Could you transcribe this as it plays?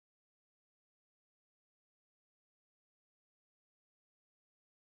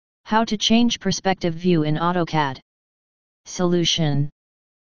How to change perspective view in Autocad. Solution.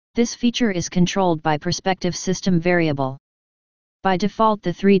 This feature is controlled by perspective system variable. By default,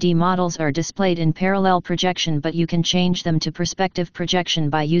 the 3D models are displayed in parallel projection, but you can change them to perspective projection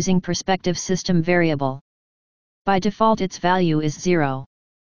by using perspective system variable. By default, its value is 0.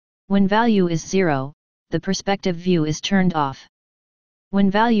 When value is 0, the perspective view is turned off.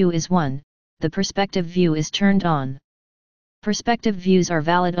 When value is 1, the perspective view is turned on. Perspective views are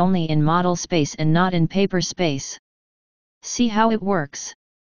valid only in model space and not in paper space. See how it works.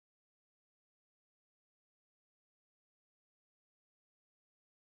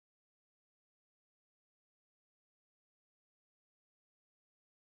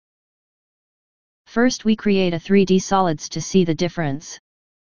 First, we create a 3D solids to see the difference.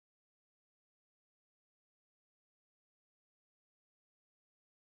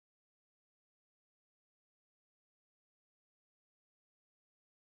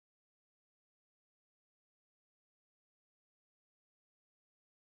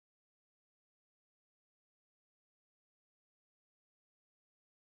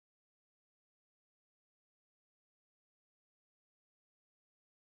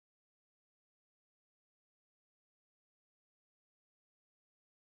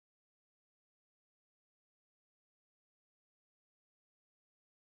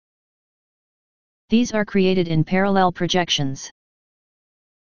 These are created in parallel projections.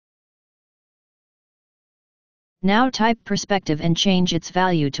 Now type perspective and change its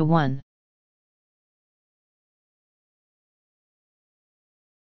value to 1.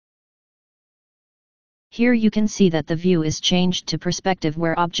 Here you can see that the view is changed to perspective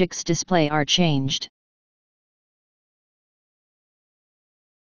where objects display are changed.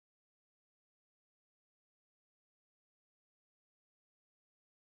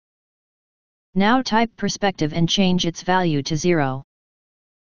 Now type perspective and change its value to 0.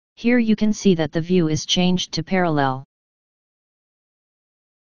 Here you can see that the view is changed to parallel.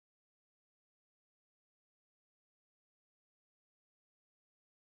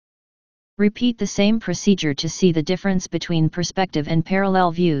 Repeat the same procedure to see the difference between perspective and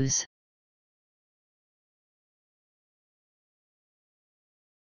parallel views.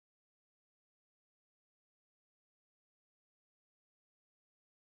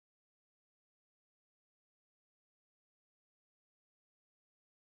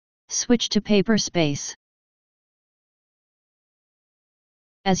 Switch to paper space.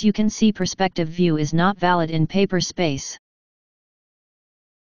 As you can see, perspective view is not valid in paper space.